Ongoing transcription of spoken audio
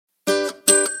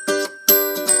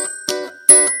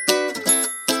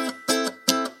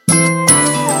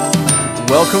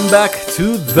Welcome back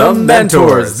to The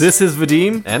Mentors. This is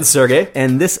Vadim. And Sergey.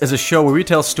 And this is a show where we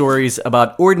tell stories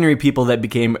about ordinary people that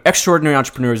became extraordinary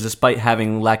entrepreneurs despite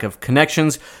having lack of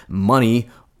connections, money,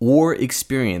 or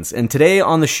experience. And today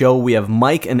on the show, we have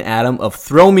Mike and Adam of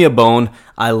Throw Me a Bone.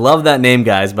 I love that name,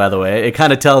 guys, by the way. It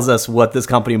kind of tells us what this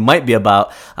company might be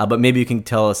about, but maybe you can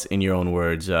tell us in your own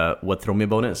words what Throw Me a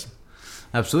Bone is.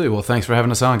 Absolutely. Well, thanks for having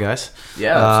us on, guys.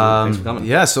 Yeah, absolutely. Thanks for coming.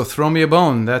 Yeah, so Throw Me a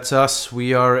Bone, that's us.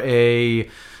 We are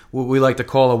what we like to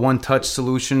call a one-touch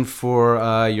solution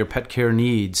for your pet care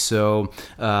needs. So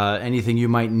anything you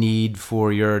might need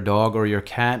for your dog or your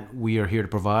cat, we are here to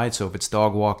provide. So if it's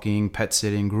dog walking, pet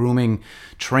sitting, grooming,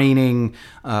 training,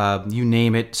 you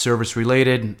name it,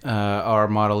 service-related, our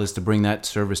model is to bring that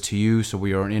service to you. So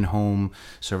we are an in-home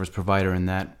service provider in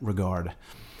that regard.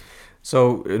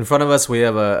 So in front of us, we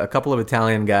have a couple of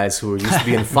Italian guys who used to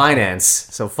be in finance.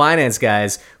 So finance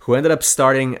guys who ended up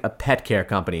starting a pet care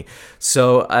company.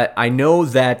 So I know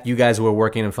that you guys were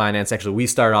working in finance. Actually, we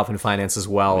started off in finance as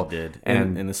well. We did.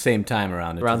 And in the same time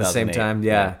around the same time,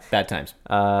 yeah. Bad times.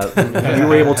 We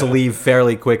were able to leave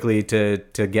fairly quickly to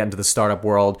get into the startup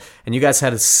world. And you guys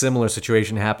had a similar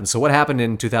situation happen. So what happened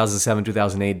in 2007,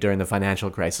 2008 during the financial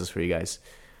crisis for you guys?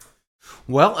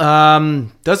 Well,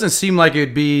 doesn't seem like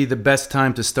it'd be the best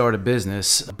time to start a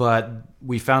business, but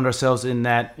we found ourselves in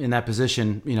that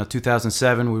position.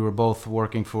 2007, we were both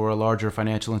working for a larger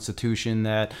financial institution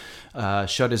that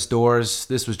shut its doors.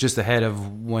 This was just ahead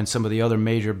of when some of the other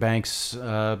major banks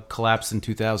collapsed in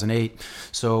 2008.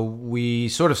 So we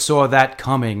sort of saw that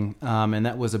coming, and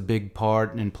that was a big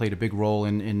part and played a big role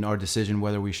in our decision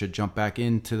whether we should jump back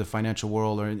into the financial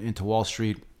world or into Wall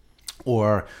Street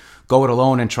or go it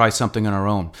alone and try something on our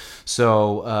own.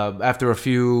 So after a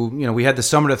few, we had the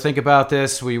summer to think about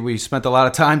this. We spent a lot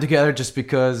of time together just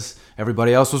because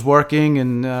everybody else was working,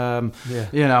 and and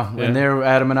there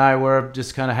Adam and I were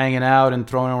just kind of hanging out and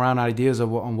throwing around ideas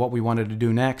on what we wanted to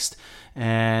do next.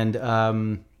 And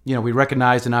we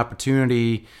recognized an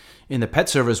opportunity in the pet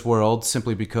service world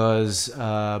simply because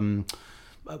I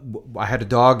had a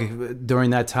dog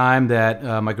during that time that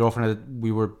my girlfriend,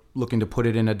 we were looking to put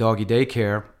it in a doggy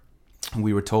daycare.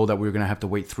 We were told that we were going to have to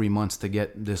wait 3 months to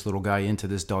get this little guy into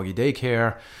this doggy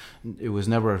daycare. It was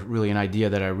never really an idea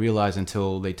that I realized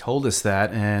until they told us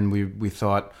that. And we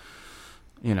thought,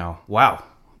 wow,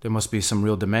 there must be some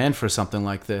real demand for something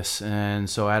like this. And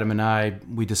so Adam and I,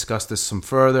 we discussed this some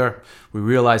further. We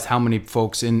realized how many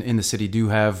folks in the city do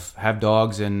have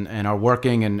dogs and are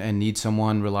working and need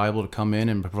someone reliable to come in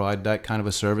and provide that kind of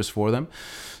a service for them.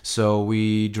 So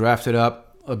we drafted up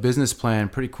a business plan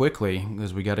pretty quickly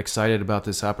because we got excited about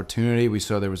this opportunity. We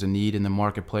saw there was a need in the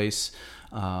marketplace.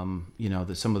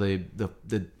 That some of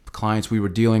the clients we were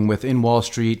dealing with in Wall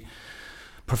Street,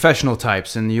 professional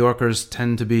types, and New Yorkers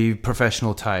tend to be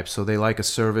professional types, so they like a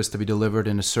service to be delivered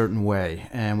in a certain way.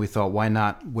 And we thought, why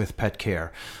not with pet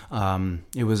care?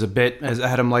 It was a bit, as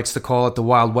Adam likes to call it, the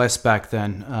Wild West back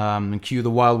then. And cue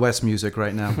the Wild West music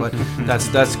right now, but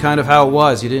that's kind of how it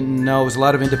was. You didn't know. There was a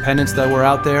lot of independents that were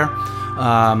out there.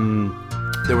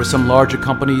 There were some larger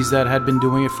companies that had been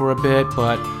doing it for a bit,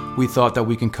 but we thought that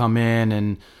we can come in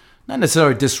and not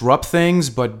necessarily disrupt things,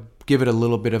 but give it a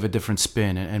little bit of a different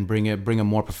spin and bring a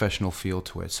more professional feel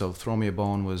to it. So Throw Me a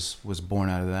Bone was born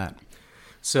out of that.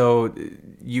 So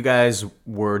you guys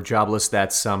were jobless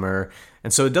that summer,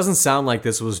 and so it doesn't sound like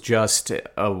this was just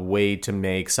a way to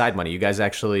make side money. You guys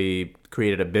actually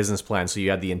created a business plan, so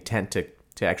you had the intent to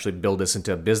actually build this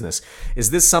into a business.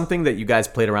 Is this something that you guys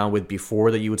played around with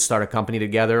before that you would start a company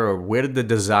together, or where did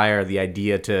the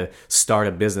idea to start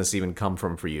a business even come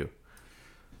from for you?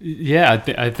 Yeah,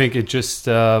 I think it just,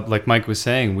 like Mike was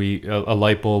saying, a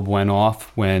light bulb went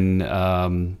off when,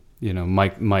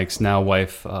 Mike's now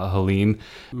wife, Halim,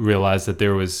 realized that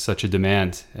there was such a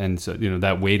demand. And so,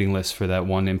 that waiting list for that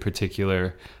one in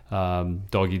particular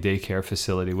doggy daycare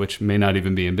facility, which may not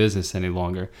even be in business any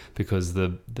longer because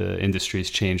the industry's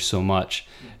changed so much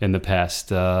in the past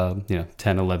 10,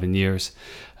 11 years.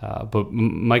 But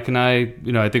Mike and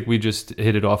I think we just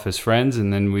hit it off as friends,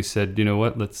 and then we said, you know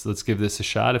what, let's give this a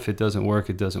shot. If it doesn't work,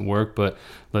 it doesn't work, but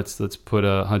let's put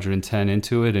 110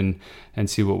 into it and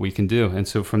see what we can do. And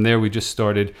so from there we just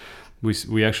started.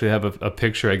 We actually have a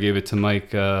picture. I gave it to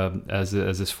Mike as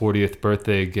his 40th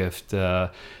birthday gift.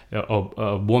 A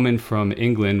woman from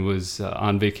England was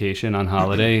on vacation, on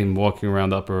holiday, and walking around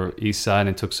the Upper East Side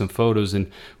and took some photos.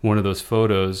 And one of those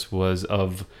photos was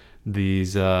of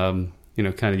these, kind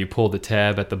of you pull the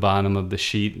tab at the bottom of the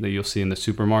sheet that you'll see in the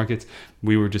supermarkets.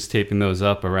 We were just taping those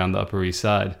up around the Upper East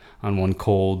Side on one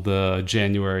cold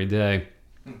January day.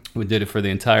 We did it for the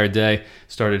entire day,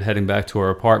 started heading back to our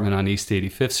apartment on East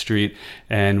 85th Street,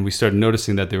 and we started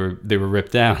noticing that they were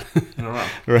ripped down.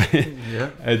 Right? Yeah.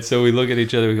 And so we look at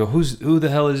each other, we go, who the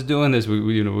hell is doing this?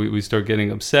 We start getting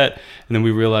upset, and then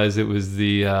we realized it was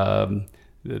the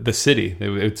city.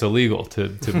 It's illegal to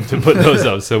put those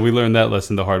up. So we learned that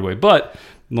lesson the hard way. But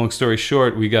long story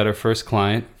short, we got our first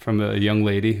client from a young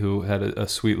lady who had a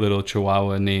sweet little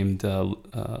Chihuahua named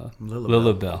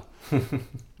Lilibel.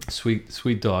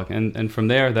 Sweet dog. And from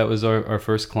there, that was our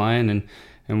first client,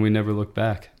 and we never looked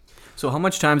back. So how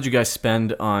much time did you guys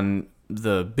spend on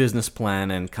the business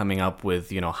plan and coming up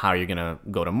with, how you're going to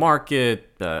go to market,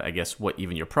 I guess what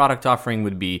even your product offering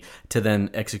would be, to then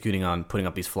executing on putting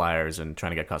up these flyers and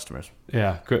trying to get customers?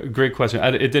 Yeah, great question.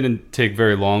 It didn't take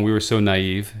very long. We were so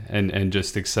naive and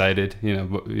just excited.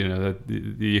 That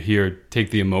you hear,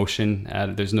 take the emotion out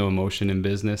of it. There's no emotion in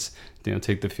business.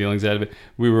 Take the feelings out of it.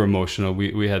 We were emotional.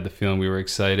 We had the feeling. We were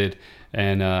excited,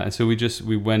 and so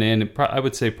we went in. I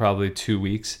would say probably 2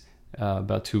 weeks.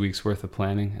 About 2 weeks worth of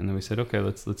planning, and then we said, okay,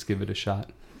 let's give it a shot.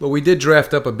 Well, we did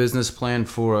draft up a business plan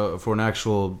for an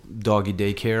actual doggy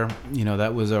daycare.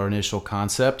 That was our initial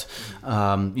concept.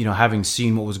 Having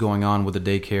seen what was going on with the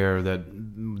daycare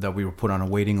that we were put on a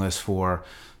waiting list for,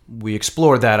 we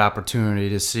explored that opportunity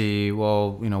to see,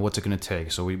 what's it going to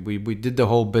take? So we did the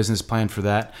whole business plan for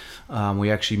that. We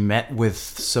actually met with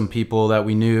some people that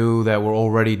we knew that were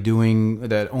already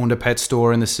that owned a pet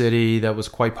store in the city that was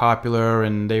quite popular,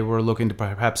 and they were looking to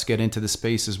perhaps get into the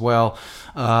space as well.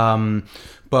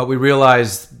 But we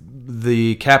realized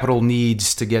the capital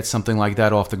needs to get something like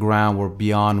that off the ground were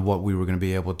beyond what we were going to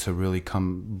be able to really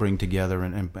bring together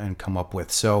and come up with.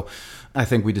 So I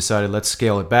think we decided, let's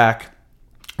scale it back.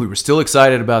 We were still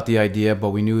excited about the idea, but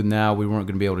we knew now we weren't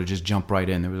going to be able to just jump right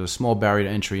in. There was a small barrier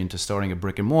to entry into starting a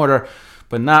brick and mortar,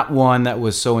 but not one that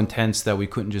was so intense that we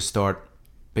couldn't just start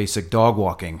basic dog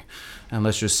walking. And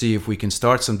let's just see if we can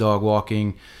start some dog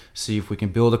walking, see if we can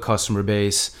build a customer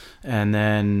base, and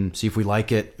then see if we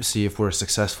like it, see if we're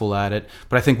successful at it.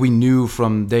 But I think we knew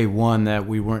from day one that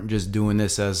we weren't just doing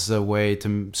this as a way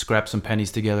to scrap some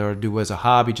pennies together or do as a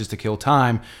hobby just to kill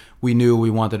time. We knew we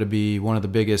wanted to be one of the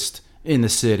biggest in the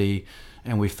city,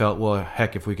 and we felt, well,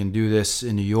 heck, if we can do this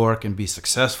in New York and be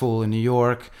successful in New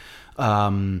York,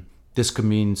 this could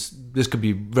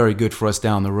be very good for us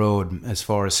down the road as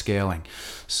far as scaling.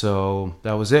 So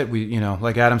that was it. We,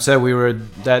 like Adam said, we were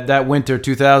that winter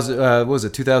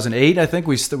 2008, I think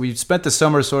we spent the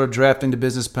summer sort of drafting the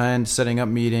business plan, setting up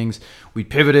meetings. We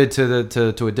pivoted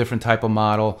to a different type of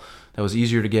model that was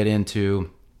easier to get into,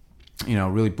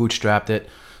 really bootstrapped it.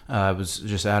 It was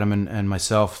just Adam and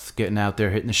myself getting out there,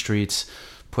 hitting the streets,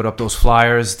 put up those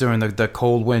flyers during the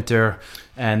cold winter.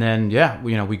 And then,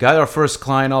 we got our first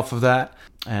client off of that,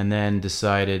 and then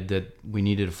decided that we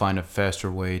needed to find a faster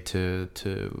way to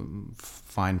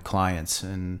find clients.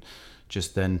 And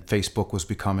just then Facebook was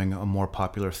becoming a more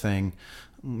popular thing.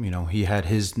 He had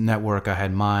his network, I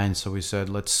had mine. So we said,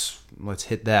 let's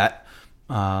hit that.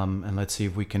 And let's see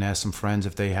if we can ask some friends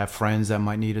if they have friends that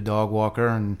might need a dog walker.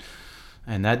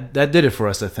 And that did it for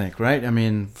us, I think, right? I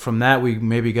mean, from that, we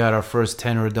maybe got our first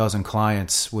 10 or a dozen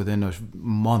clients within a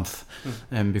month.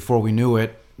 And before we knew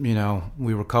it,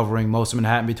 we were covering most of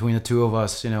Manhattan between the two of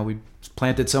us. We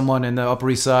planted someone in the Upper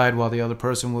East Side while the other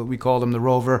person, we called him the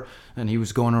Rover, and he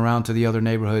was going around to the other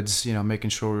neighborhoods, making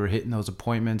sure we were hitting those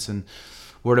appointments. And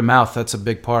word of mouth, that's a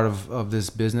big part of this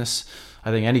business.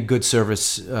 I think any good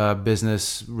service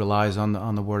business relies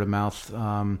on the word of mouth.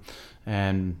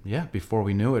 And before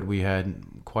we knew it, we had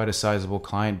quite a sizable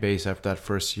client base after that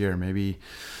first year, maybe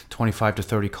 25 to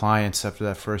 30 clients after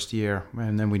that first year.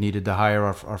 And then we needed to hire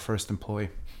our first employee.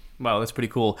 Wow, that's pretty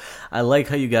cool. I like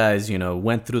how you guys,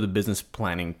 went through the business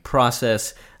planning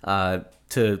process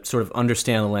to sort of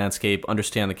understand the landscape,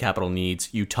 understand the capital needs.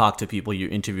 You talked to people, you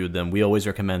interviewed them. We always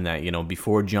recommend that,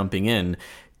 before jumping in,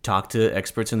 talk to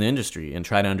experts in the industry and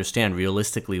try to understand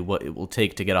realistically what it will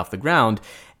take to get off the ground.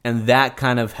 And that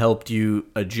kind of helped you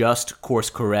adjust,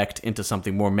 course correct into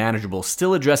something more manageable,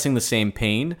 still addressing the same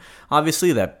pain.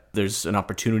 Obviously, that there's an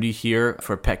opportunity here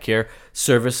for a pet care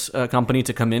service company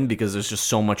to come in because there's just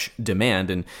so much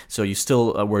demand. And so you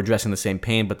still were addressing the same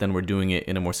pain, but then we're doing it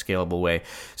in a more scalable way.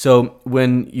 So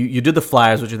when you did the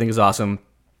flyers, which I think is awesome,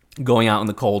 going out in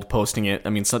the cold, posting it. I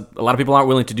mean, a lot of people aren't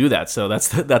willing to do that. So that's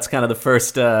kind of the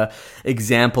first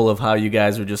example of how you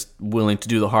guys were just willing to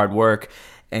do the hard work.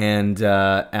 And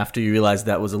after you realized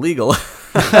that was illegal,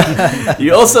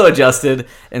 you also adjusted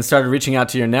and started reaching out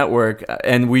to your network.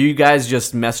 And were you guys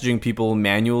just messaging people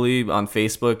manually on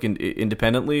Facebook and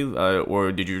independently?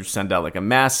 Or did you send out like a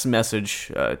mass message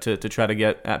to try to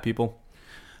get at people?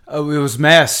 It was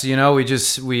mess, I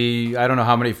don't know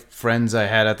how many friends I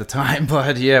had at the time,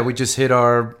 but yeah, we just hit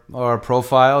our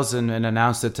profiles and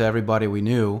announced it to everybody we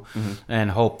knew,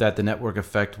 and hoped that the network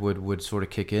effect would sort of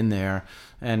kick in there.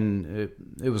 And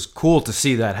it was cool to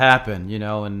see that happen,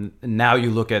 and now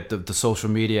you look at the social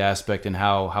media aspect and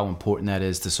how important that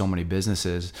is to so many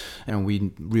businesses. And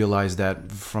we realized that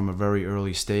from a very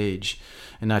early stage,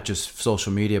 and not just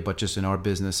social media, but just in our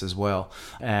business as well.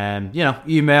 And,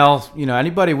 email,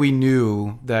 anybody we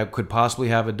knew that could possibly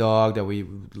have a dog, that we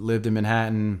lived in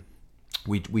Manhattan,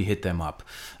 we hit them up.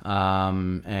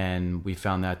 And we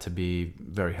found that to be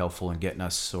very helpful in getting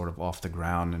us sort of off the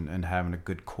ground and having a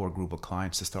good core group of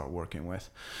clients to start working with.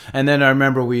 And then I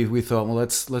remember we thought, well,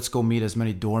 let's go meet as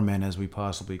many doormen as we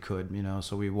possibly could,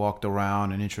 so we walked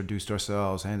around and introduced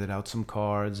ourselves, handed out some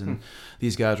cards, and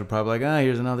these guys were probably like,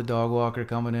 here's another dog walker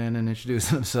coming in, and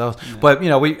introducing themselves. Yeah. But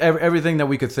we everything that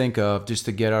we could think of just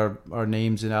to get our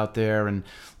names out there and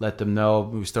let them know.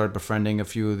 We started befriending a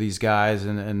few of these guys,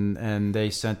 and they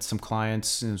sent some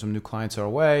clients, some new clients our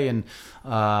way, and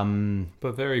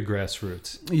but very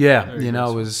grassroots. Yeah, very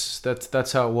grassroots.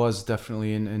 That's how it was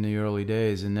definitely in the early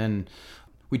days. And then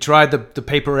we tried the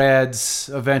paper ads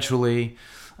eventually,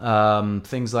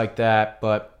 things like that,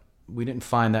 but we didn't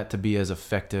find that to be as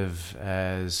effective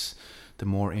as the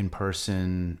more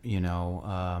in-person,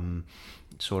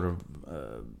 sort of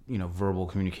verbal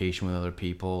communication with other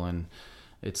people. And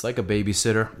it's like a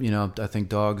babysitter. I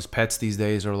think pets these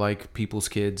days are like people's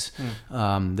kids.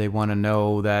 They want to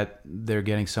know that they're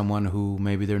getting someone who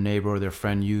maybe their neighbor or their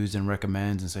friend used and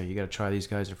recommends, and say, you got to try these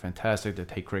guys. They're fantastic. They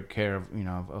take great care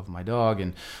of my dog.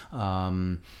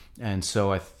 And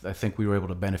so I think we were able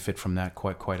to benefit from that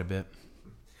quite a bit.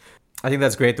 I think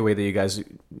that's great, the way that you guys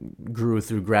grew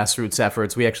through grassroots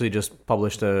efforts. We actually just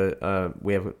published we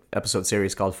have an episode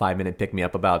series called 5 Minute Pick Me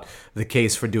Up about the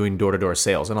case for doing door-to-door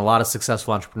sales. And a lot of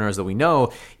successful entrepreneurs that we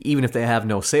know, even if they have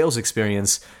no sales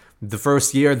experience, the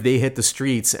first year they hit the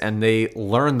streets and they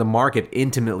learn the market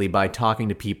intimately by talking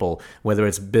to people, whether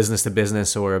it's business to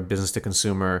business or business to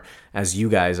consumer, as you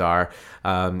guys are.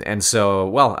 And so,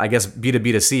 well, I guess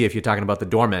B2B to C, if you're talking about the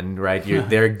doormen, right?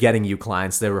 They're getting you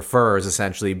clients, they're referrers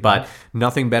essentially, but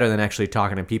nothing better than actually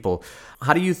talking to people.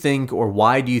 How do you think, or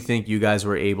why do you think you guys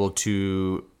were able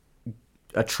to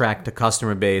attract a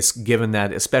customer base, given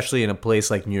that, especially in a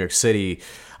place like New York City,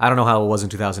 I don't know how it was in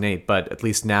 2008, but at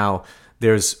least now,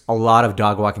 there's a lot of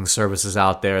dog walking services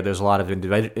out there. There's a lot of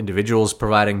individuals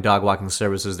providing dog walking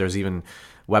services. There's even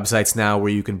websites now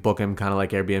where you can book them, kind of like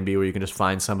Airbnb, where you can just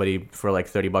find somebody for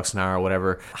like $30 an hour or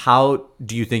whatever. How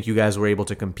do you think you guys were able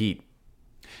to compete?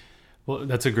 Well,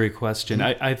 that's a great question.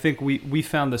 I think we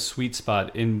found the sweet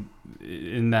spot in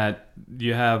that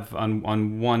you have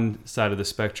on one side of the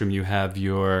spectrum, you have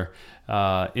your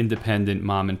independent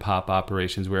mom and pop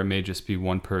operations where it may just be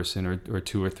one person or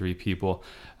two or three people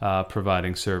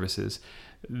providing services.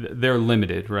 They're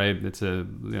limited, right? It's a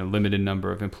limited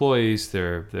number of employees,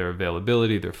 their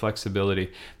availability, their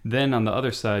flexibility. Then on the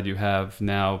other side, you have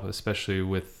now, especially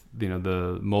with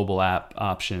the mobile app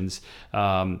options,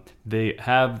 they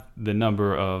have the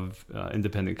number of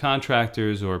independent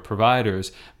contractors or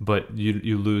providers, but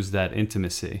you lose that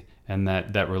intimacy and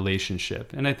that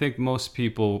relationship. And I think most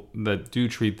people that do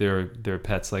treat their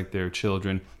pets like their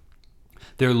children,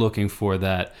 they're looking for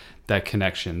that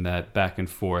connection, that back and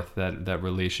forth, that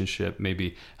relationship,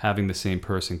 maybe having the same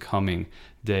person coming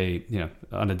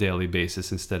on a daily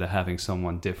basis instead of having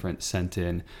someone different sent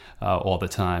in all the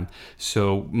time.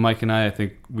 So Mike and I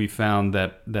think we found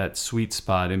that sweet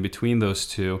spot in between those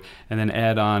two, and then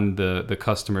add on the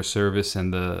customer service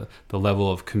and the level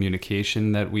of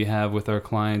communication that we have with our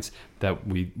clients that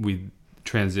we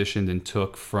transitioned and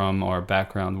took from our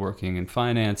background working in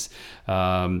finance.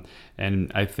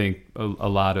 And I think a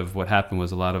lot of what happened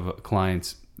was a lot of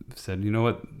clients said, you know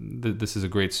what, this is a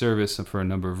great service for a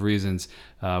number of reasons.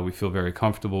 We feel very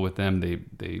comfortable with them.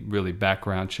 They really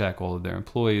background check all of their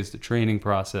employees, the training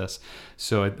process.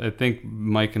 So I think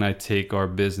Mike and I take our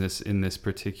business in this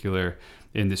particular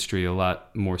industry a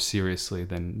lot more seriously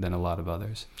than a lot of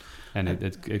others. And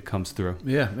it comes through.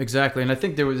 Yeah, exactly. And I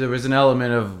think there was an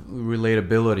element of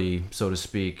relatability, so to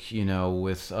speak,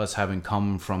 with us having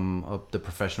come from the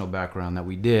professional background that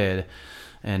we did,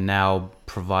 and now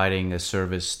providing a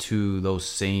service to those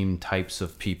same types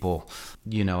of people.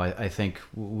 I think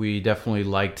we definitely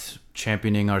liked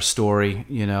championing our story,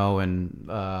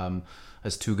 and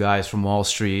as two guys from Wall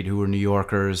Street who were New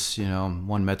Yorkers,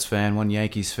 one Mets fan, one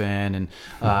Yankees fan, and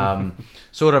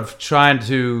sort of trying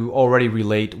to already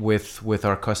relate with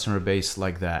our customer base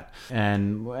like that.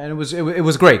 And it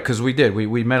was great because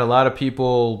we met a lot of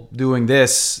people doing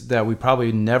this that we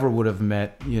probably never would have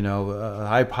met,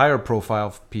 higher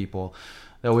profile people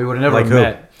that we would have never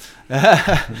met.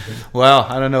 Well,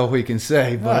 I don't know if we can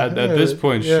say, but at this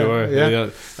point, sure. Yeah.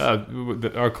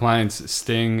 Our clients,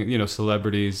 Sting,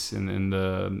 celebrities in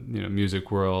the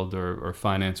music world or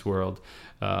finance world.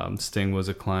 Sting was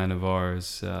a client of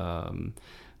ours.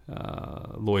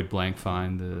 Lloyd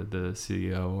Blankfein, the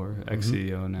CEO or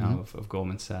ex-CEO now of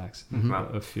Goldman Sachs.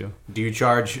 A few. Do you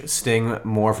charge Sting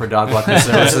more for dog walking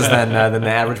services than the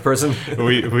average person?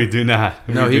 We do not.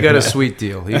 No, he got a sweet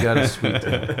deal.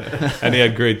 And he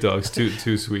had great dogs,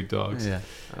 two sweet dogs. Yeah.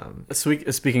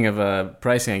 Speaking of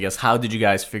pricing, I guess, how did you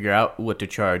guys figure out what to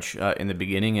charge in the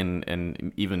beginning,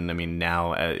 and even,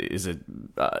 now, is it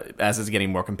as it's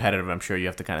getting more competitive? I'm sure you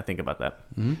have to kind of think about that.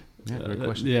 Mm-hmm. Yeah, great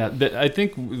question. I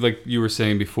think, like you were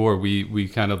saying before, we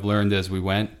kind of learned as we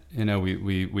went.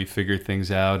 We figured things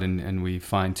out and we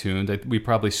fine tuned. We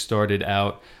probably started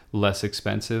out less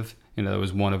expensive. That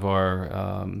was one of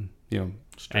our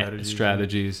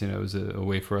strategies. It was a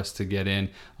way for us to get in,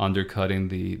 undercutting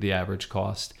the average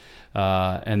cost.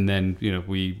 And then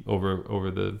we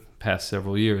over the past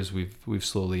several years we've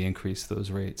slowly increased those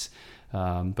rates.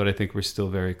 But I think we're still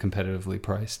very competitively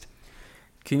priced.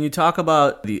 Can you talk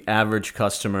about the average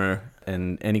customer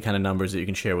and any kind of numbers that you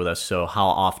can share with us? So how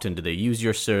often do they use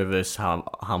your service?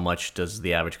 How much does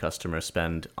the average customer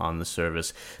spend on the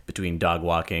service between dog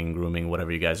walking, grooming,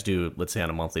 whatever you guys do, let's say on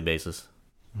a monthly basis?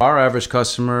 Our average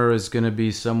customer is going to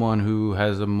be someone who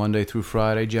has a Monday through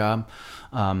Friday job.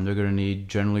 They're going to need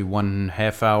generally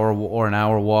 1.5 hour or an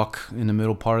hour walk in the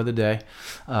middle part of the day.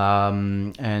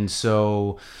 And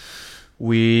so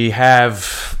we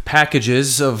have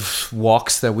packages of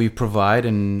walks that we provide,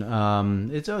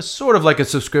 and it's sort of like a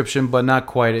subscription, but not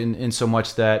quite in so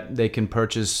much that they can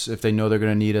purchase if they know they're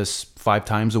going to need us 5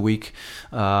 times a week.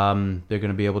 They're going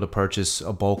to be able to purchase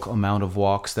a bulk amount of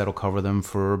walks that'll cover them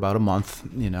for about a month.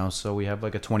 So we have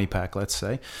like a 20-pack, let's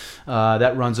say,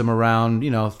 that runs them around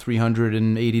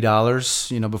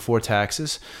 $380, before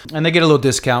taxes, and they get a little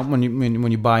discount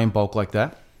when you buy in bulk like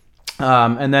that.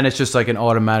 And then it's just like an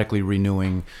automatically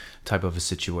renewing type of a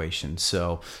situation.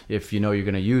 So if you're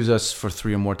going to use us for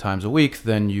 3 or more times a week,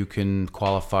 then you can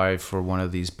qualify for one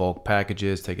of these bulk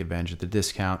packages, take advantage of the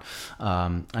discount.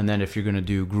 And then if you're going to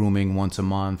do grooming once a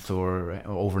month or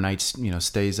overnight,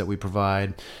 stays that we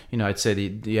provide, I'd say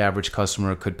the average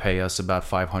customer could pay us about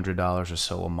 $500 or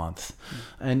so a month.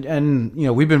 And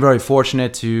we've been very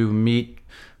fortunate to meet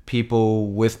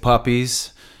people with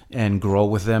puppies and grow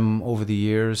with them over the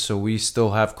years. So we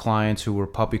still have clients who were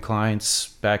puppy clients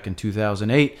back in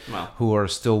 2008 who are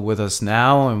still with us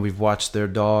now, and we've watched their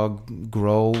dog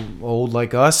grow old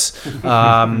like us.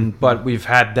 But we've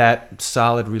had that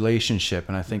solid relationship,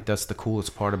 and I think that's the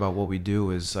coolest part about what we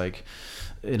do is, like,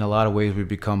 in a lot of ways we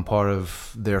become part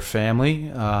of their family.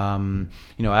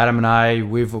 Adam and I,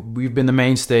 we've been the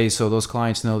mainstays, so those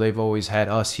clients know they've always had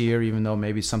us here, even though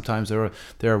maybe sometimes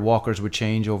their walkers would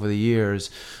change over the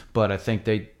years. But I think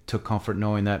they took comfort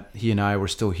knowing that he and I were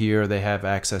still here. They have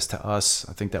access to us.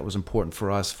 I think that was important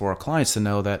for us, for our clients to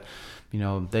know that,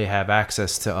 they have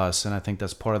access to us. And I think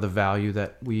that's part of the value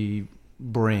that we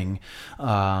bring,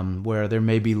 where there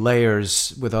may be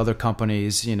layers with other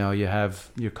companies. You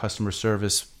have your customer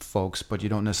service folks, but you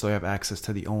don't necessarily have access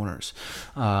to the owners.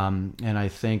 And I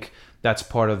think that's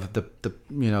part of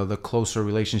the closer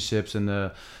relationships and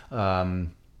the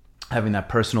having that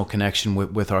personal connection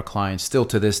with our clients still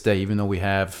to this day, even though we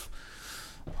have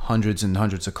hundreds and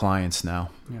hundreds of clients now.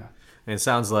 Yeah. And it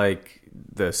sounds like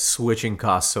the switching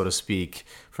costs, so to speak,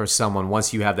 for someone,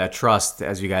 once you have that trust,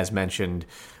 as you guys mentioned,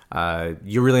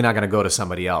 you're really not going to go to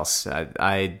somebody else.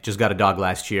 I just got a dog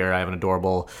last year. I have an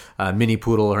adorable mini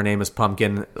poodle. Her name is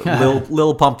Pumpkin.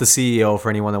 Lil Pump, the CEO, for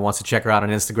anyone that wants to check her out on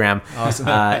Instagram. Awesome.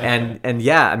 And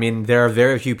yeah, there are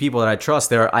very few people that I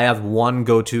trust. I have one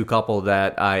go-to couple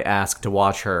that I ask to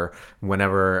watch her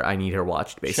whenever I need her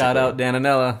watched, basically. Shout out Dan and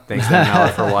Ella. Thanks, Dan and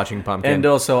Ella, for watching Pumpkin. And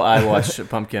also, I watch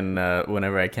Pumpkin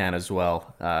whenever I can as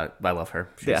well. I love her.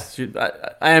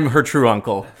 I am her true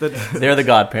uncle. They're the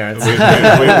godparents.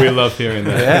 We love hearing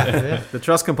that. Yeah. The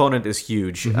trust component is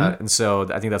huge. And so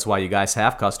I think that's why you guys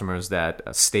have customers that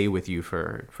stay with you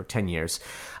for 10 years.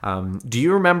 Do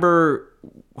you remember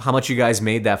how much you guys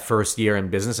made that first year in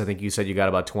business. I think you said you got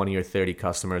about 20 or 30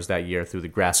 customers that year through the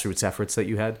grassroots efforts that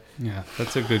you had. Yeah,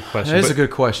 that's a good question. That is a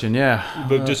good question, yeah.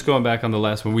 But just going back on the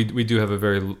last one, we do have a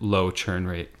very low churn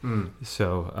rate.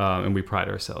 So, and we pride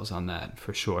ourselves on that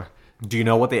for sure. Do you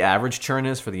know what the average churn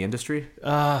is for the industry?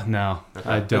 No,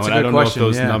 I don't. That's a good I don't question, know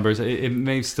if those yeah. numbers. It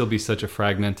may still be such a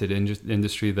fragmented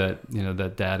industry that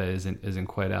that data isn't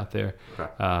quite out there.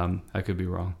 Okay. I could be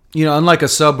wrong. Unlike a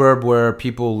suburb where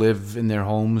people live in their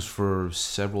homes for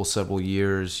several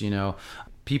years,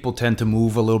 people tend to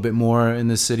move a little bit more in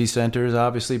the city centers,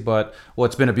 obviously. But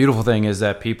what's been a beautiful thing is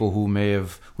that people who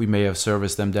we may have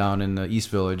serviced them down in the East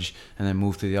Village and then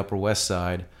moved to the Upper West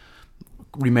Side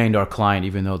remained our client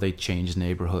even though they changed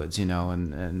neighborhoods,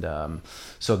 and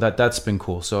so that's been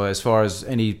cool. So as far as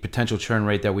any potential churn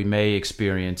rate that we may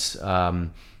experience,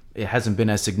 it hasn't been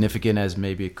as significant as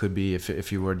maybe it could be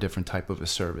if you were a different type of a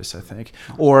service, I think,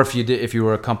 or if you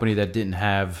were a company that didn't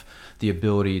have the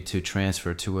ability to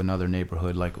transfer to another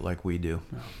neighborhood like we do.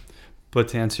 But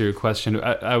to answer your question,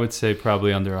 I would say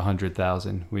probably under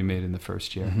 100,000 we made in the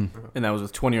first year. And that was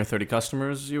with 20 or 30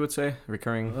 customers, you would say,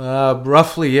 recurring?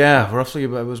 Roughly, yeah. Roughly, it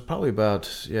was probably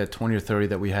about 20 or 30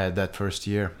 that we had that first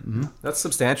year. That's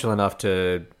substantial enough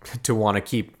to want to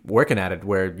keep working at it,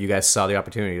 where you guys saw the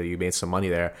opportunity, that you made some money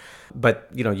there. But,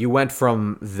 you went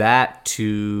from that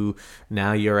to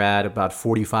now you're at about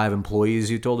 45 employees,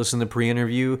 you told us in the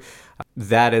pre-interview.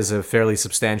 That is a fairly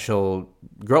substantial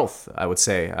growth, I would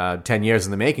say. 10 years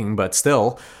in the making, but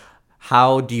still.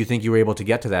 How do you think you were able to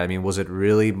get to that? I mean, was it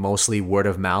really mostly word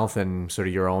of mouth and sort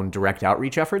of your own direct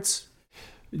outreach efforts?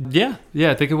 Yeah,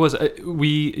 I think it was.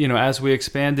 We, as we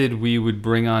expanded, we would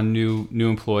bring on new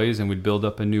employees and we'd build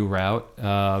up a new route.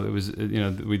 It was,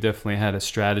 we definitely had a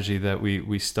strategy that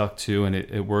we stuck to, and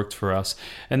it worked for us.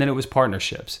 And then it was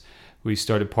partnerships. We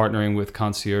started partnering with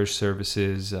concierge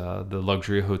services, the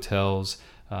luxury hotels,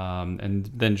 and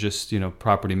then just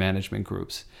property management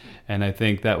groups. And I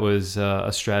think that was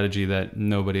a strategy that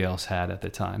nobody else had at the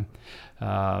time.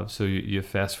 So you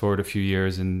fast forward a few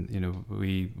years, and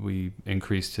we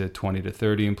increased to 20 to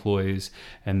 30 employees,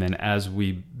 and then as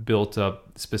we built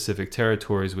up specific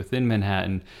territories within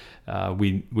Manhattan,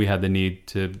 we had the need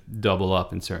to double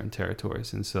up in certain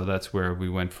territories, and so that's where we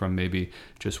went from maybe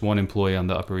just one employee on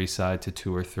the Upper East Side to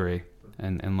 2 or 3,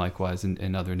 and likewise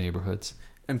in other neighborhoods.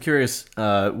 I'm curious,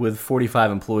 with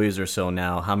 45 employees or so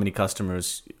now, how many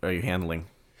customers are you handling?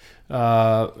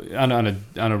 On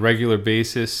a regular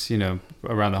basis,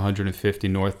 around 150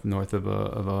 north of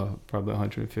a probably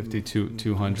 150 to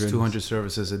 200. 200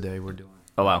 services a day we're doing.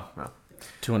 Oh, wow.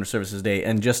 200 services a day.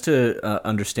 And just to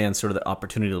understand sort of the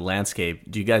opportunity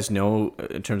landscape, do you guys know,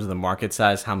 in terms of the market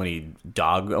size, how many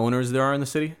dog owners there are in the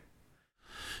city?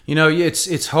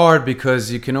 It's hard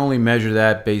because you can only measure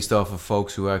that based off of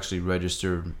folks who actually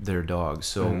register their dogs.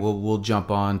 So we'll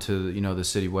jump on to the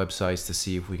city websites to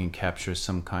see if we can capture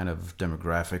some kind of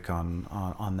demographic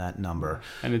on that number.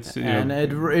 And it's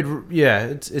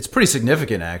it's pretty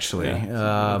significant actually.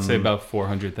 Yeah, I'd say about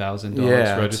 400,000 dogs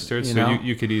registered. So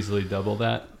you could easily double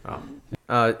that.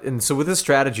 And so with this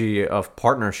strategy of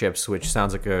partnerships, which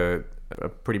sounds like a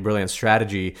pretty brilliant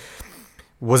strategy,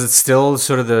 was it still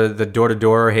sort of the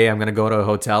door-to-door, hey, I'm going to go to a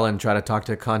hotel and try to talk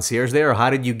to a concierge there? Or how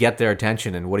did you get their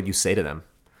attention, and what did you say to them?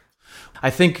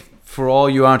 I think for all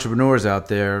you entrepreneurs out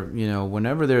there,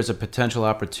 whenever there's a potential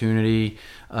opportunity,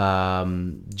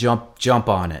 jump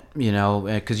on it,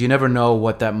 because you never know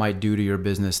what that might do to your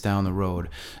business down the road.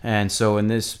 And so in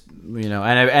this,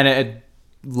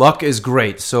 luck is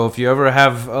great. So if you ever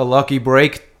have a lucky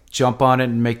break, jump on it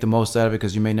and make the most out of it,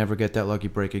 because you may never get that lucky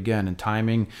break again. And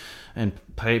timing and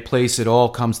place, it all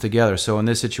comes together. So in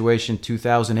this situation,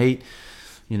 2008,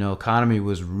 economy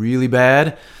was really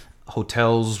bad.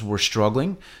 Hotels were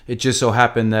struggling. It just so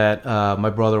happened that my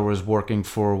brother was working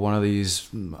for one of these,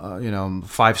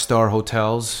 5-star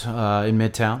hotels in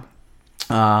Midtown.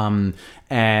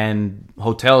 And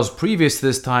hotels previous to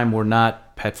this time were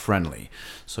not pet friendly.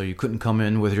 So you couldn't come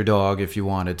in with your dog if you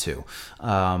wanted to.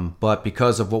 But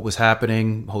because of what was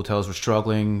happening, hotels were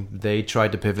struggling. They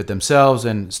tried to pivot themselves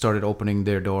and started opening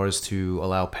their doors to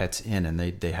allow pets in. And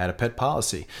they had a pet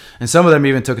policy. And some of them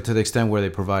even took it to the extent where they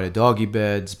provided doggy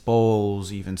beds,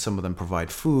 bowls, even some of them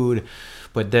provide food.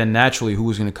 But then naturally, who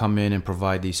was going to come in and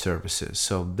provide these services?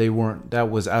 So that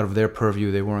was out of their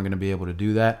purview. They weren't going to be able to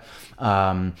do that.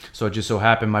 So it just so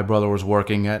happened my brother was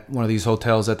working at one of these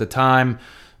hotels at the time.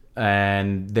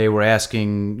 And they were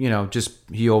asking,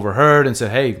 he overheard and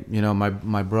said, hey,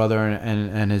 my brother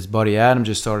and his buddy Adam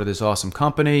just started this awesome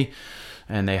company,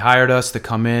 and they hired us to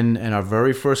come in. And our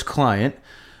very first client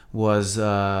was,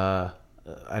 I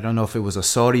don't know if it was a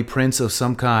Saudi prince of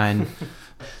some kind.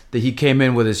 that he came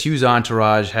in with his huge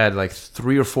entourage, had like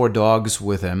 3 or 4 dogs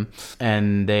with him,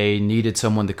 and they needed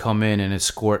someone to come in and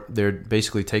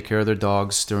basically take care of their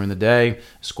dogs during the day,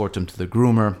 escort them to the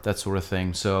groomer, that sort of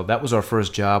thing. So that was our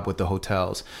first job with the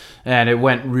hotels, and it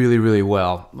went really, really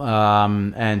well.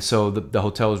 And so the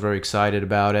hotel was very excited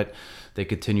about it. They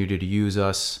continued to use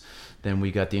us. Then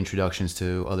we got the introductions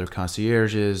to other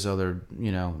concierges,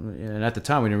 and at the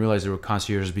time we didn't realize there were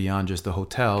concierges beyond just the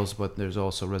hotels, but there's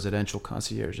also residential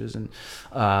concierges. And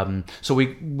so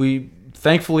we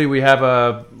thankfully we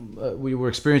were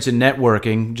experiencing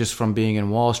networking just from being in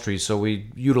Wall Street, so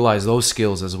we utilized those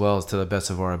skills as well as to the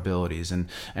best of our abilities,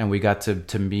 and we got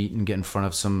to meet and get in front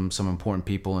of some important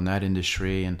people in that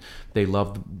industry, and they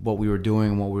loved what we were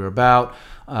doing and what we were about.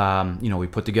 We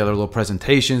put together little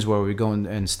presentations where we go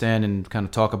and stand and kind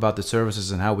of talk about the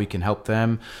services and how we can help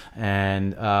them,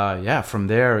 and from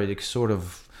there it sort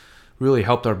of really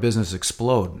helped our business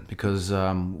explode, because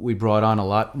we brought on a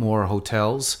lot more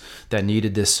hotels that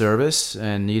needed this service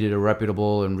and needed a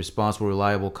reputable and responsible,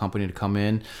 reliable company to come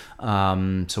in.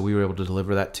 So we were able to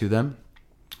deliver that to them.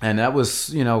 And that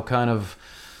was, kind of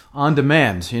on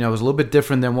demand. It was a little bit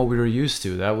different than what we were used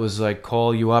to. That was like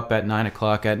call you up at 9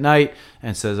 o'clock at night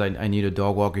and says, I need a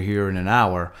dog walker here in an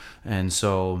hour. And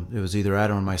so it was either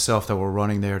Adam or myself that were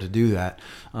running there to do that.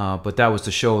 But that was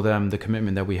to show them the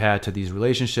commitment that we had to these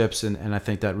relationships. And I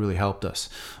think that really helped us.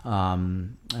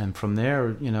 And from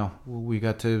there, we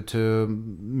got to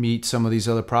meet some of these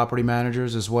other property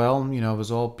managers as well. It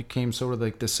was all became sort of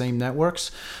like the same networks.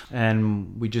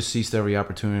 And we just seized every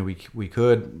opportunity we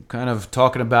could, kind of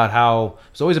talking about how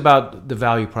it's always about the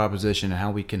value proposition and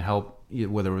how we can help,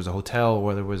 whether it was a hotel or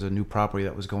whether it was a new property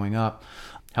that was going up,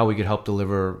 how we could help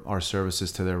deliver our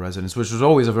services to their residents, which was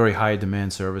always a very high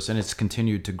demand service, and it's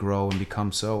continued to grow and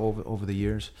become so over the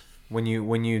years. When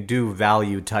you do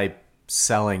value type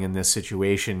selling in this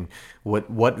situation,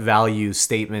 what value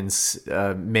statements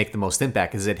make the most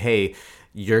impact? Is it, hey,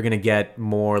 you're going to get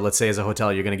more, let's say as a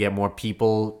hotel, you're going to get more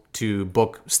people to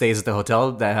book stays at the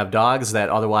hotel that have dogs that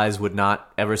otherwise would not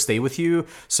ever stay with you?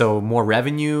 So more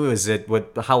revenue? Is it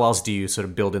how else do you sort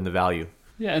of build in the value?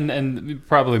 Yeah, and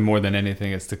probably more than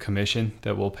anything, it's the commission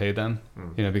that we'll pay them,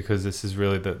 because this is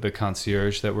really the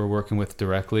concierge that we're working with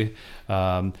directly.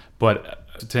 But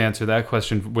to answer that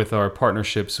question, with our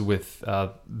partnerships with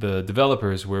the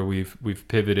developers, where we've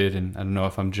pivoted, and I don't know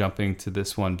if I'm jumping to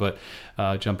this one, but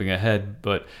jumping ahead,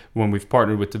 but when we've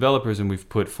partnered with developers and we've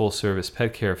put full service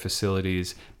pet care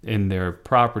facilities in their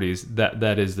properties,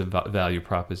 that is the value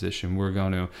proposition. We're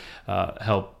going to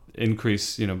help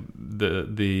increase the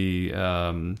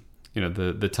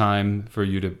time for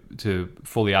you to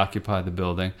fully occupy the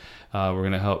building. We're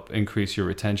going to help increase your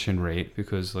retention rate,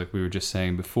 because like we were just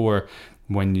saying before,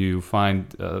 when you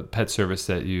find a pet service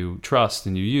that you trust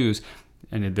and you use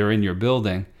and they're in your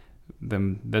building,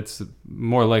 then that's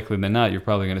more likely than not you're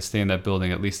probably going to stay in that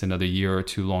building at least another year or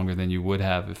two longer than you would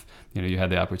have if you had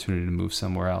the opportunity to move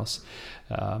somewhere else.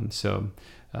 That's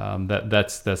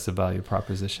the value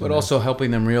proposition. But there. Also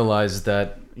helping them realize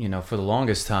that, for the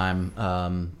longest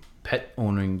time, pet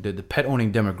owning, the pet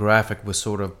owning demographic was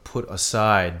sort of put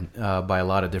aside by a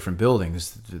lot of different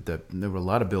buildings. There were a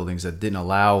lot of buildings that didn't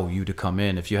allow you to come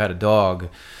in. If you had a dog,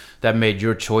 that made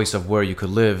your choice of where you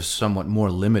could live somewhat more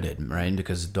limited, right?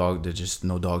 Because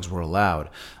no dogs were allowed.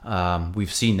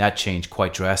 We've seen that change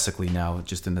quite drastically now,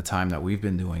 just in the time that we've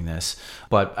been doing this.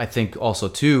 But I think also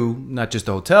too, not just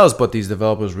the hotels, but these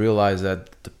developers realize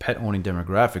that the pet owning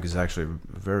demographic is actually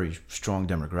a very strong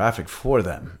demographic for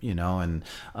them, and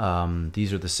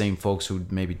these are the same folks who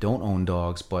maybe don't own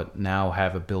dogs, but now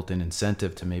have a built-in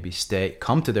incentive to maybe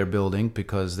come to their building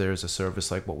because there's a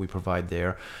service like what we provide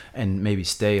there, and maybe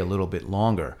stay a little bit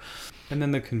longer. And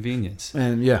then the convenience.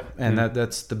 And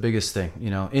that's the biggest thing.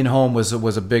 In-home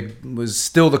was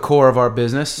still the core of our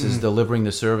business, is delivering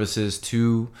the services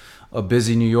to a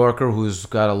busy New Yorker who's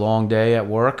got a long day at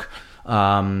work.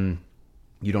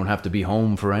 You don't have to be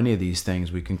home for any of these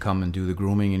things. We can come and do the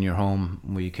grooming in your home.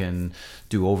 We can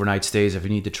do overnight stays if you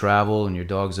need to travel and your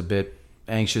dog's a bit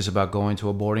anxious about going to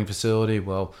a boarding facility.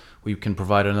 Well, we can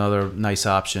provide another nice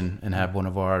option and have one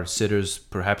of our sitters,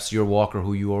 perhaps your walker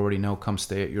who you already know, come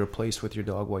stay at your place with your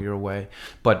dog while you're away.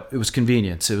 But it was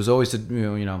convenience. It was always to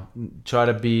try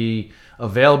to be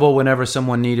available whenever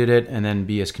someone needed it, and then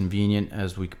be as convenient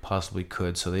as we possibly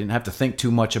could, so they didn't have to think too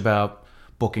much about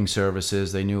booking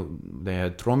services. They knew they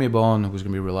had Throw Me a Bone, who was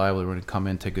going to be reliable. They were going to come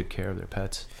in, take good care of their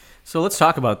pets. So let's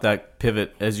talk about that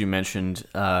pivot, as you mentioned,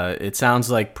 it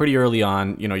sounds like pretty early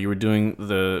on, you were doing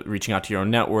the reaching out to your own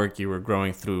network, you were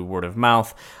growing through word of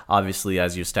mouth. Obviously,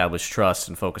 as you established trust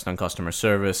and focused on customer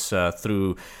service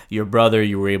through your brother,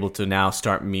 you were able to now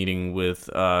start meeting with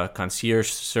concierge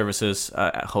services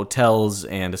at hotels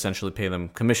and essentially pay them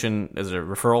commission as a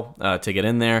referral to get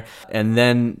in there. And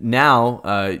then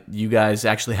now you guys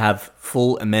actually have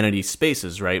full amenity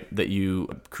spaces, right, that you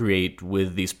create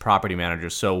with these property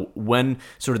managers. So when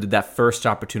sort of did that first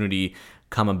opportunity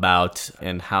come about,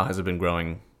 and how has it been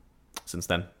growing since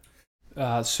then?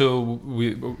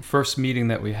 So first meeting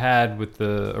that we had with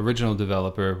the original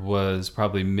developer was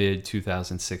probably mid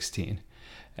 2016,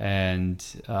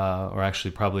 and or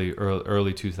actually probably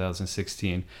early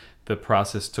 2016. The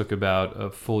process took about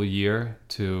a full year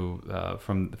to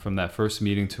from that first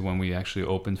meeting to when we actually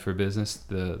opened for business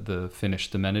the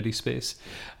finished amenity space.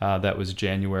 That was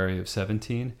January of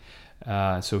 17.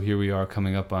 So here we are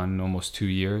coming up on almost 2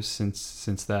 years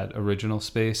since that original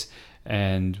space,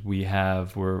 and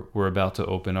we're about to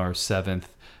open our 7th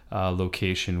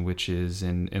location, which is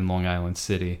in Long Island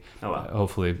City. Oh, wow.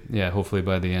 Hopefully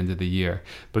by the end of the year.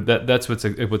 But that's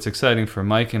what's exciting for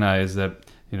Mike and I is that,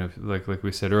 like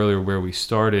we said earlier, where we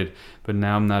started, but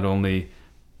now not only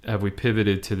have we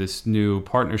pivoted to this new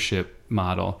partnership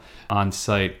model,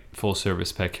 on-site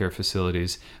full-service pet care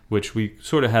facilities, which we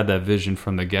sort of had that vision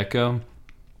from the get-go,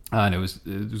 and it was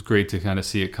great to kind of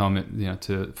see it come,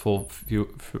 to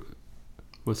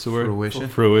what's the word?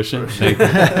 Fruition.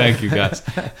 Thank you, guys.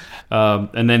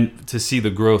 And then to see the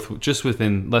growth just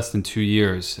within less than 2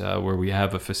 years, where we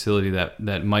have a facility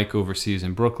that Mike oversees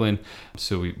in Brooklyn.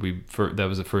 So that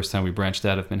was the first time we branched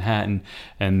out of Manhattan,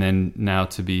 and then now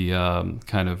to be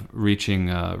kind of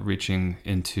reaching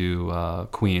into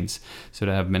Queens. So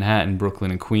to have Manhattan, Brooklyn,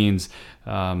 and Queens.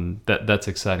 That's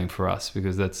exciting for us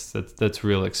because that's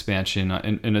real expansion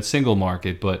in a single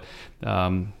market. But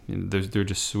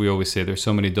we always say there's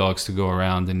so many dogs to go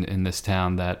around in this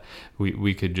town that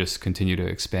we could just continue to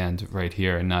expand right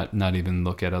here and not even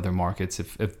look at other markets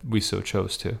if we so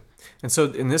chose to. And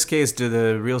so in this case, do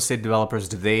the real estate developers,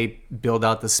 do they build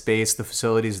out the space, the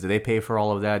facilities? Do they pay for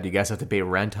all of that? Do you guys have to pay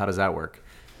rent? How does that work?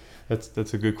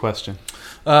 That's a good question.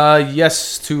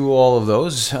 Yes to all of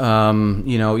those.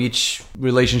 Each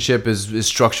relationship is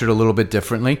structured a little bit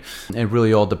differently. It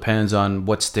really all depends on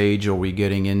what stage are we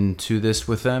getting into this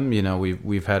with them.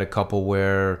 We've had a couple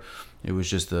where it was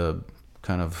just the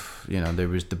kind of,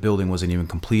 the building wasn't even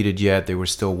completed yet. They were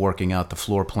still working out the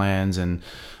floor plans and,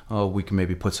 we can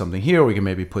maybe put something here, we can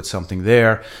maybe put something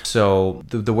there. So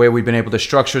the way we've been able to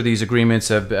structure these agreements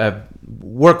have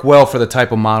worked well for the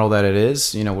type of model that it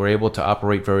is. We're able to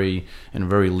operate in a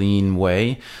very lean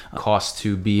way. Cost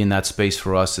to be in that space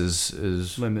for us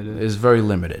is limited. Is very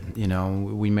limited.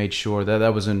 We made sure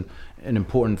that was an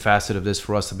important facet of this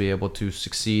for us to be able to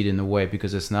succeed in the way,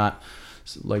 because it's not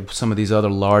like some of these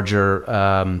other larger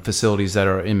facilities that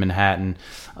are in Manhattan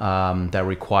that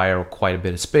require quite a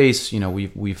bit of space.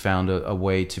 We found a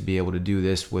way to be able to do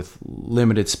this with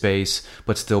limited space,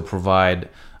 but still provide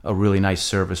a really nice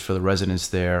service for the residents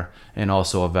there, and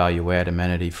also a value-add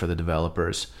amenity for the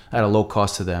developers at a low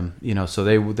cost to them. So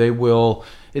they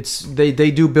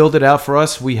do build it out for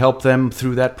us. We help them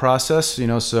through that process.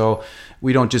 So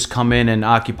we don't just come in and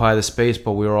occupy the space,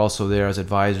 but we're also there as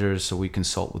advisors. So we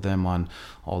consult with them on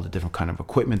all the different kind of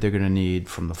equipment they're going to need,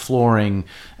 from the flooring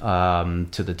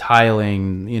to the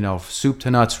tiling, soup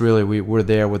to nuts. Really, we're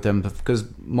there with them because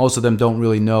most of them don't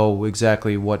really know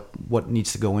exactly what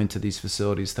needs to go into these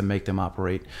facilities to make them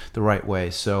operate the right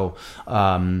way. So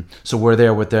we're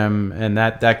there with them, and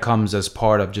that comes as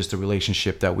part of just the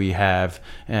relationship that we have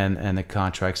and the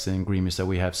contracts and agreements that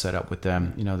we have set up with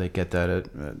them. They get that at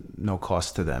no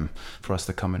cost to them for us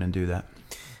to come in and do that.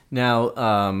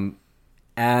 Now,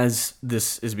 as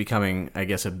this is becoming, I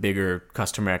guess, a bigger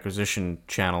customer acquisition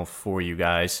channel for you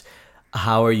guys,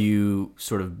 how are you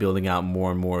sort of building out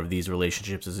more and more of these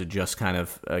relationships? Is it just kind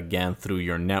of, again, through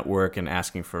your network and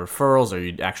asking for referrals? Are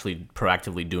you actually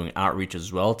proactively doing outreach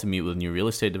as well to meet with new real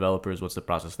estate developers? What's the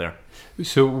process there?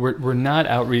 So we're not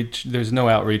outreach. There's no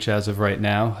outreach as of right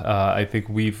now. I think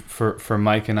for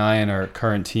Mike and I and our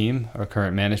current team, our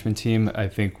current management team, I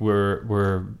think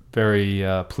we're very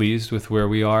pleased with where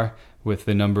we are with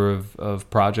the number of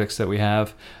projects that we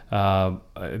have. I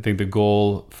think the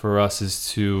goal for us is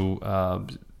to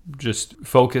just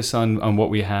focus on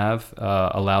what we have,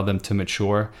 allow them to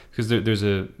mature, because there's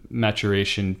a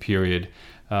maturation period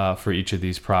for each of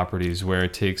these properties where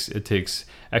it takes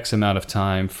X amount of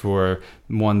time for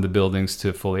the buildings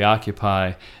to fully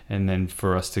occupy, and then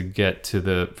for us to get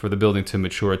for the building to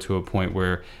mature to a point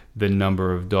where the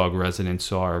number of dog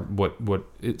residents are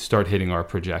start hitting our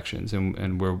projections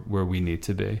and where we need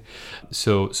to be.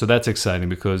 So that's exciting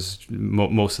because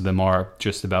most of them are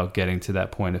just about getting to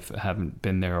that point if haven't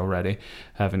been there already,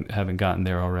 haven't gotten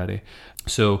there already.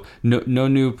 So no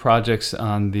new projects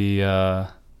on the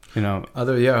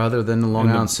other than the Long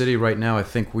Island City right now. I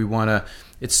think we want to.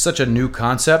 It's such a new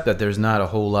concept that there's not a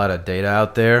whole lot of data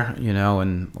out there,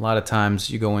 and a lot of times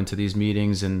you go into these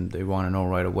meetings and they want to know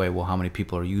right away, well, how many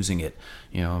people are using it,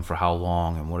 and for how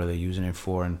long and what are they using it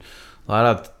for. And a lot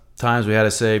of times we had to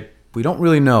say, we don't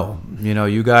really know.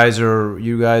 You guys are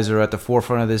at the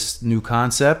forefront of this new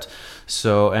concept.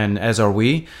 So, and as are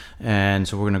we, and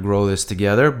so we're going to grow this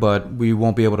together, but we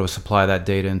won't be able to supply that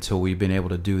data until we've been able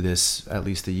to do this at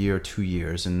least a year, 2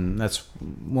 years. And that's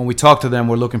when we talk to them,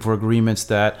 we're looking for agreements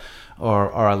that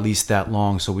are at least that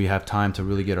long, so we have time to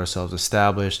really get ourselves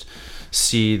established,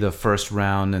 see the first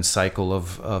round and cycle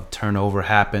of turnover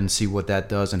happen, see what that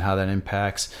does and how that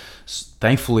impacts.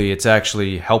 Thankfully, it's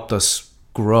actually helped us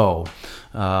grow.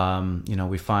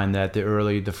 We find that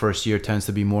the first year tends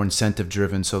to be more incentive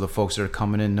driven. So the folks that are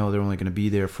coming in know they're only going to be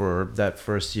there for that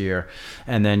first year.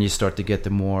 And then you start to get the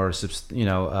more,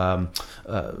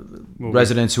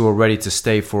 residents who are ready to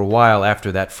stay for a while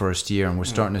after that first year. And we're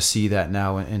starting to see that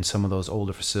now in some of those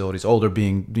older facilities, older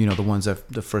being, the ones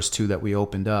the first two that we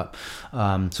opened up.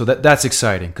 So that's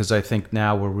exciting because I think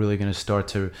now we're really going to start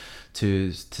to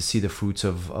see the fruits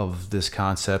of this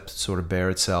concept sort of bear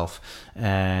itself,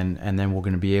 and then we're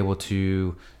going to be able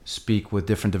to speak with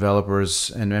different developers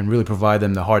and really provide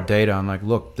them the hard data on, like,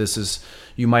 look,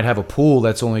 you might have a pool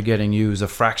that's only getting used a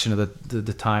fraction of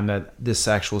the time that this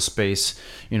actual space,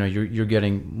 you're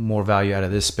getting more value out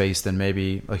of this space than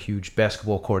maybe a huge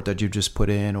basketball court that you just put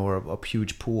in or a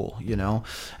huge pool,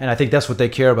 and I think that's what they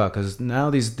care about, because now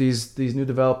these new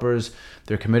developers,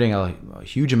 they're committing a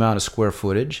huge amount of square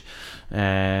footage,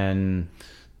 and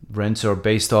rents are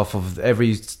based off of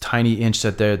every tiny inch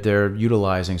that they're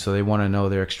utilizing. So they want to know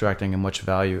they're extracting as much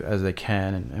value as they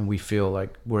can. And we feel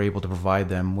like we're able to provide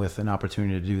them with an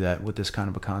opportunity to do that with this kind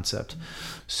of a concept.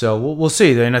 So we'll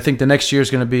see. And I think the next year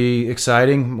is going to be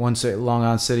exciting once Long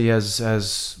Island City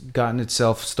has gotten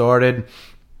itself started.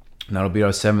 And that'll be our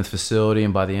 7th facility.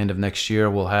 And by the end of next year,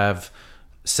 we'll have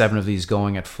 7 of these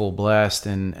going at full blast,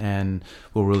 and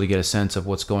we'll really get a sense of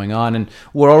what's going on. And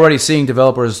we're already seeing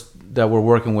developers that we're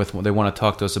working with, they want to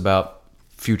talk to us about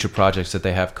future projects that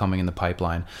they have coming in the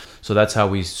pipeline. So that's how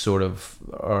we sort of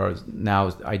are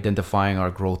now identifying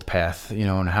our growth path,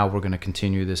 and how we're going to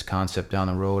continue this concept down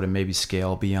the road and maybe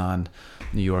scale beyond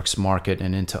New York's market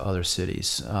and into other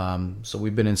cities. So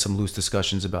we've been in some loose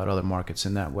discussions about other markets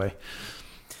in that way.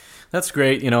 That's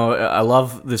great. I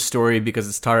love this story because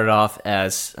it started off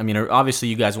as, obviously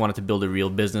you guys wanted to build a real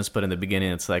business, but in the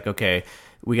beginning it's like, okay,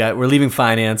 we're leaving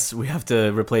finance, we have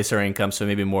to replace our income, so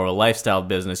maybe more of a lifestyle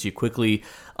business. You quickly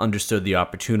understood the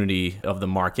opportunity of the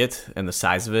market and the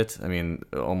size of it.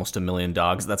 Almost 1 million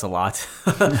dogs, that's a lot.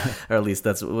 Or at least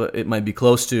that's what it might be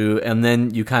close to. And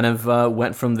then you kind of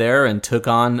went from there and took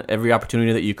on every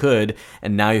opportunity that you could,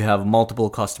 and now you have multiple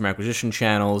customer acquisition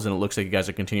channels, and it looks like you guys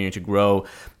are continuing to grow.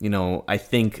 I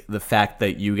think the fact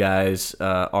that you guys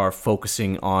are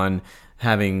focusing on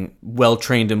having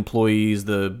well-trained employees,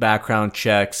 the background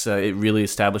checks, it really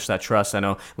established that trust. I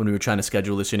know when we were trying to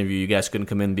schedule this interview, you guys couldn't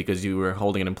come in because you were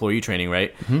holding an employee training,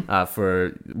 right? Mm-hmm.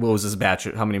 For, what was this batch?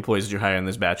 How many employees did you hire in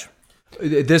this batch?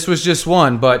 This was just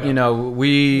one, but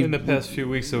we in the past few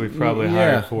weeks, so we probably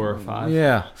hired 4 or 5.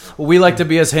 Yeah, well, we like to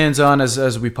be as hands-on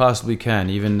as we possibly can,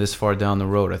 even this far down the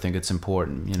road. I think it's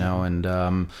important,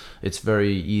 and it's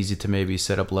very easy to maybe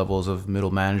set up levels of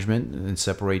middle management and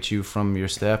separate you from your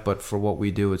staff. But for what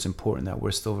we do, it's important that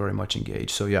we're still very much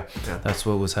engaged. So that's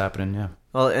what was happening. Yeah.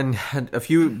 Well, and a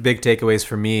few big takeaways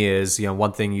for me is,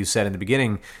 one thing you said in the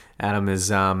beginning, Adam, is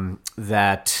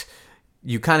that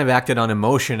you kind of acted on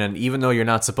emotion, and even though you're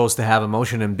not supposed to have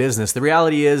emotion in business, the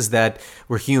reality is that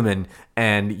we're human,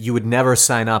 and you would never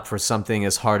sign up for something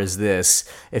as hard as this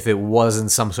if it wasn't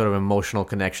some sort of emotional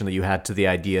connection that you had to the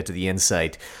idea, to the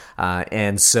insight.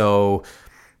 And so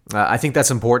I think that's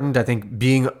important. I think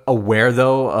being aware,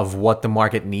 though, of what the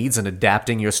market needs and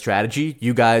adapting your strategy.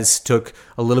 You guys took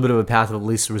a little bit of a path of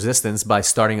least resistance by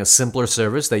starting a simpler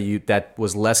service that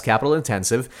was less capital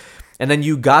intensive. And then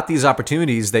you got these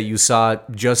opportunities that you saw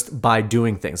just by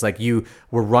doing things. Like, you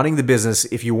were running the business.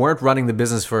 If you weren't running the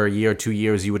business for a year or 2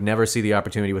 years, you would never see the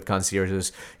opportunity with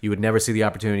concierges. You would never see the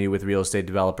opportunity with real estate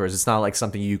developers. It's not like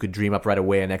something you could dream up right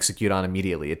away and execute on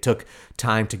immediately. It took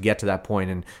time to get to that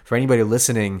point. And for anybody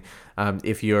listening,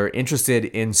 if you're interested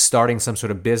in starting some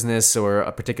sort of business or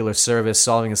a particular service,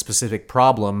 solving a specific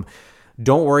problem,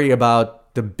 don't worry about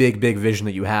about the big vision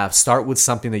that you have. Start with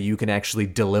something that you can actually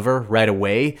deliver right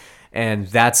away, and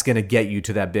that's going to get you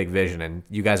to that big vision. And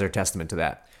you guys are a testament to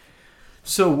that.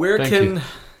 So Thank you.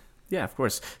 Yeah, of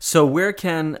course. So where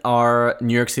can our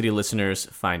New York City listeners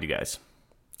find you guys?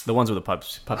 The ones with the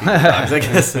puppies and dogs, I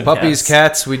guess. and Puppies,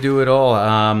 cats, we do it all.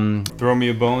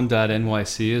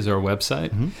 throwmeabone.nyc is our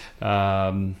website.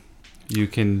 You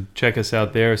can check us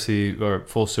out there, see our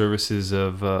full services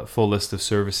of full list of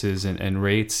services and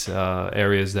rates,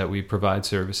 areas that we provide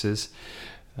services.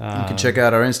 You can check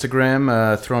out our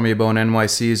Instagram. Throw Me a Bone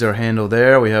NYC is our handle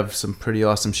there. We have some pretty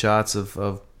awesome shots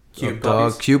of Cute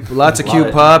dog, puppies. lots of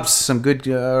cute pups. Some good.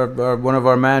 One of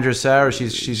our managers, Sarah,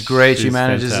 she's great. She She's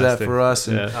manages fantastic. that for us,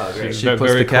 and Yeah. great. she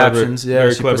puts the captions. Yeah,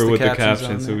 very she puts clever with the captions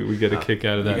captions, on so we get a kick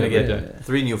out of that You're every going to day. get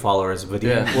 3 new followers, Vadim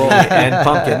Yeah. and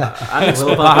Pumpkin.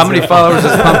 How many followers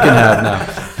does Pumpkin have now?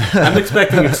 I'm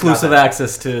expecting exclusive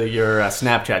access to your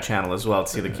Snapchat channel as well to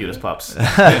see the cutest pups.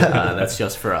 That's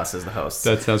just for us as the hosts.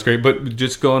 That sounds great. But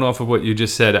just going off of what you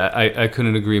just said, I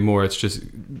couldn't agree more. It's just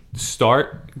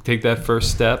take that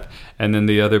first step, and then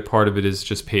the other part of it is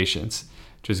just patience.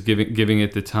 Just giving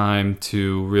it the time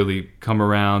to really come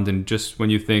around, and just when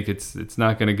you think it's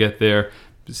not going to get there,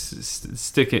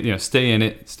 stick it, stay in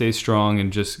it, stay strong,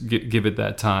 and just give it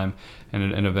that time,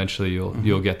 and eventually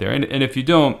you'll get there. And if you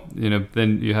don't,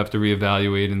 then you have to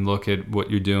reevaluate and look at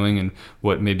what you're doing and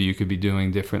what maybe you could be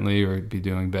doing differently or be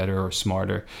doing better or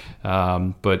smarter.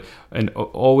 But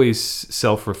always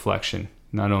self-reflection,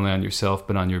 not only on yourself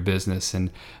but on your business,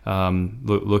 and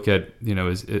look at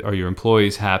are your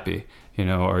employees happy?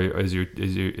 Or is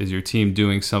your team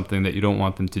doing something that you don't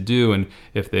want them to do? And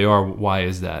if they are, why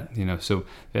is that? So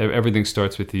everything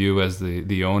starts with you as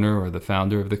the owner or the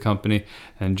founder of the company,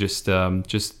 and just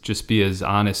be as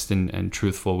honest and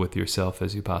truthful with yourself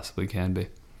as you possibly can be.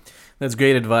 That's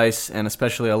great advice, and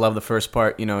especially I love the first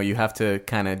part. You have to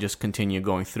kind of just continue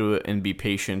going through it and be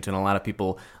patient, and a lot of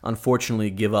people unfortunately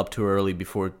give up too early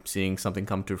before seeing something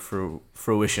come to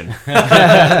fruition.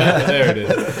 There it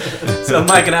is. So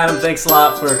Mike and Adam, thanks a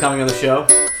lot for coming on the show.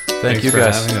 Thank you for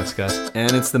guys. having us, guys.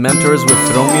 And it's the Mentors with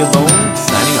Throw Me a Bone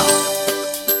signing off.